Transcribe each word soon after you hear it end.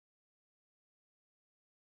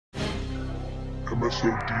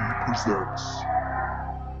Msod presents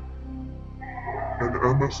an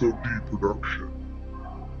Msod production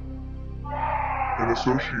in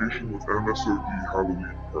association with Msod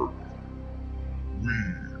Halloween Party. We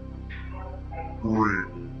bring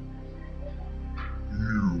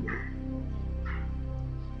you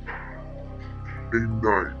a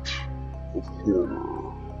night of horror.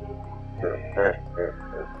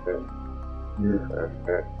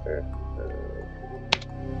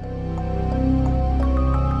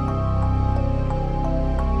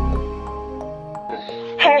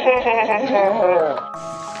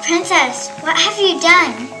 Princess, what have you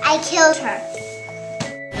done? I killed her.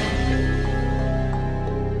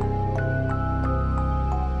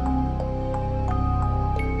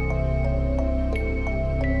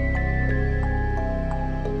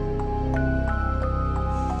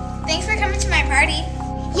 Thanks for coming to my party.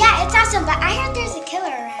 Yeah, it's awesome, but I heard there's a killer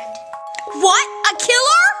around. What? A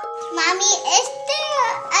killer? Mommy, is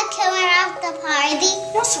there a killer at the party?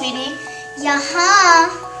 No, sweetie. Yeah.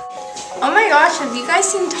 Oh my gosh, have you guys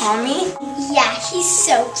seen Tommy? Yeah, he's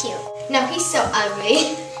so cute. No, he's so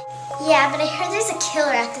ugly. Yeah, but I heard there's a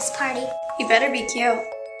killer at this party. He better be cute.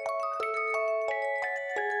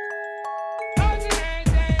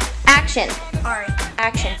 Action. Ari.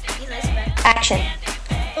 Action. Elizabeth. Action.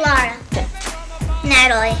 Laura.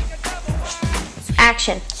 Natalie.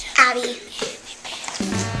 Action. Abby.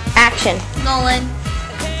 Action. Nolan.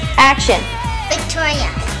 Action.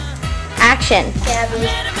 Victoria. Action. Gabby.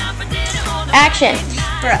 Action.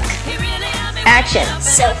 Brooke. Action.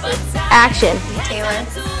 Sophie. Action. Taylor.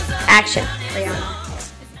 Action. Leon.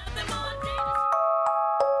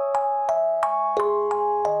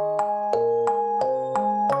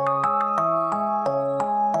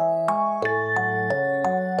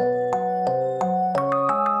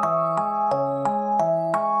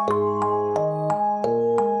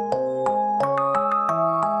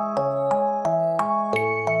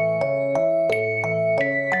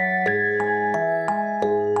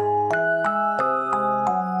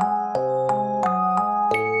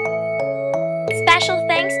 Special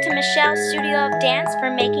thanks to Michelle's Studio of Dance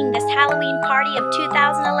for making this Halloween party of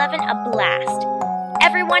 2011 a blast.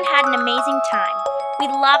 Everyone had an amazing time. We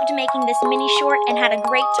loved making this mini short and had a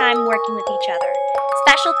great time working with each other.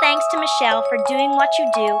 Special thanks to Michelle for doing what you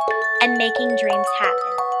do and making dreams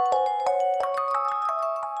happen.